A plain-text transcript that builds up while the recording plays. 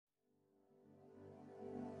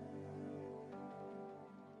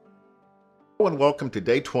Hello and welcome to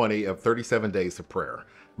day 20 of 37 Days of Prayer.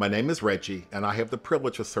 My name is Reggie, and I have the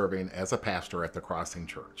privilege of serving as a pastor at the Crossing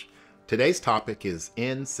Church. Today's topic is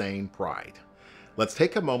insane pride. Let's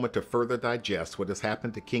take a moment to further digest what has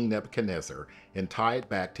happened to King Nebuchadnezzar and tie it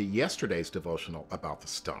back to yesterday's devotional about the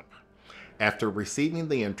stump. After receiving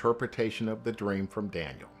the interpretation of the dream from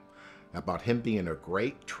Daniel about him being a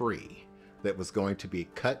great tree that was going to be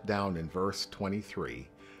cut down in verse 23,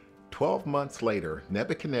 12 months later,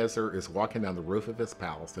 Nebuchadnezzar is walking down the roof of his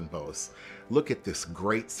palace and boasts, "Look at this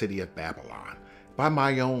great city of Babylon. By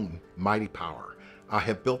my own mighty power, I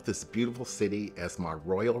have built this beautiful city as my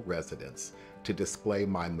royal residence to display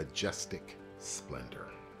my majestic splendor."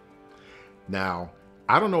 Now,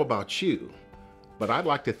 I don't know about you, but I'd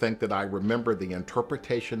like to think that I remember the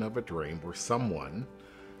interpretation of a dream where someone,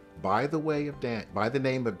 by the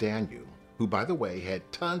name of Daniel, who, by the way, had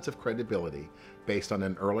tons of credibility based on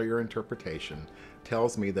an earlier interpretation,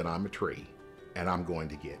 tells me that I'm a tree and I'm going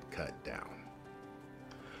to get cut down.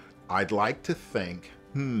 I'd like to think,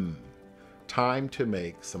 time to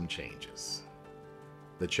make some changes.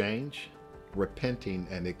 The change? Repenting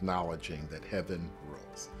and acknowledging that heaven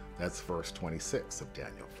rules. That's verse 26 of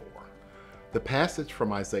Daniel 4. The passage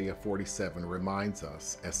from Isaiah 47 reminds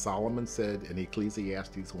us, as Solomon said in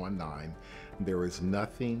Ecclesiastes 1:9, there is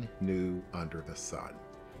nothing new under the sun.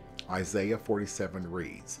 Isaiah 47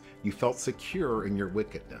 reads, "You felt secure in your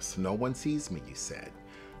wickedness. No one sees me, you said.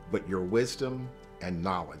 But your wisdom and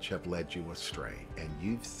knowledge have led you astray. And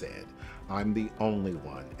you've said, I'm the only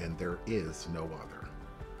one and there is no other."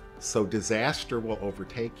 So disaster will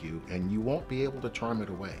overtake you and you won't be able to charm it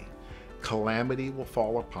away. Calamity will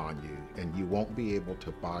fall upon you and you won't be able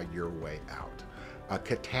to buy your way out. A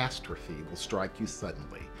catastrophe will strike you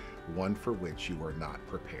suddenly, one for which you are not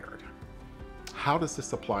prepared. How does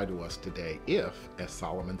this apply to us today if, as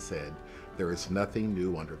Solomon said, there is nothing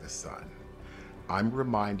new under the sun? I'm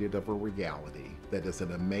reminded of a reality that is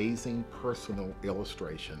an amazing personal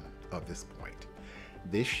illustration of this point.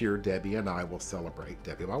 This year, Debbie and I will celebrate,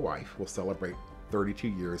 Debbie, my wife, will celebrate 32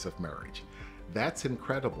 years of marriage. That's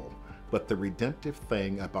incredible, but the redemptive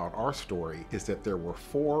thing about our story is that there were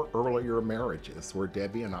 4 earlier marriages where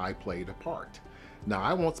Debbie and I played a part. Now,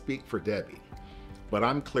 I won't speak for Debbie, but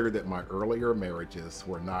I'm clear that my earlier marriages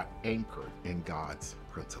were not anchored in God's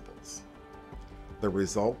principles. The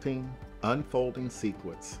resulting, unfolding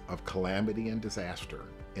sequence of calamity and disaster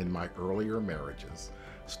in my earlier marriages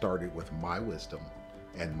started with my wisdom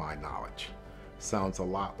and my knowledge. Sounds a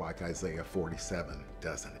lot like Isaiah 47,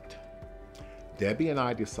 doesn't it? Debbie and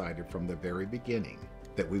I decided from the very beginning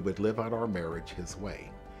that we would live out our marriage His way.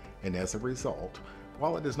 And as a result,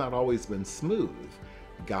 while it has not always been smooth,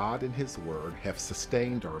 God and His Word have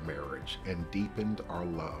sustained our marriage and deepened our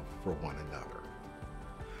love for one another.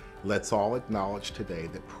 Let's all acknowledge today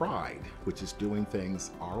that pride, which is doing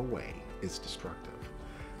things our way, is destructive.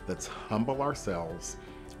 Let's humble ourselves,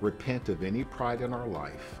 repent of any pride in our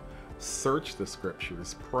life, search the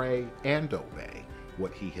Scriptures, pray, and obey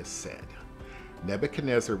what He has said.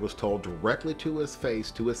 Nebuchadnezzar was told directly to his face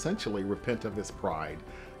to essentially repent of his pride,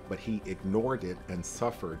 but he ignored it and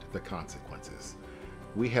suffered the consequences.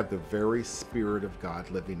 We have the very Spirit of God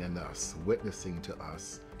living in us, witnessing to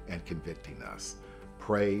us and convicting us.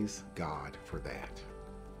 Praise God for that.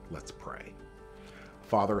 Let's pray.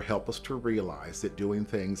 Father, help us to realize that doing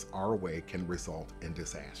things our way can result in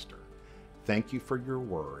disaster. Thank you for your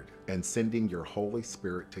word and sending your Holy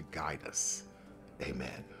Spirit to guide us.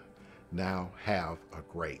 Amen. Now have a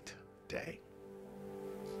great day.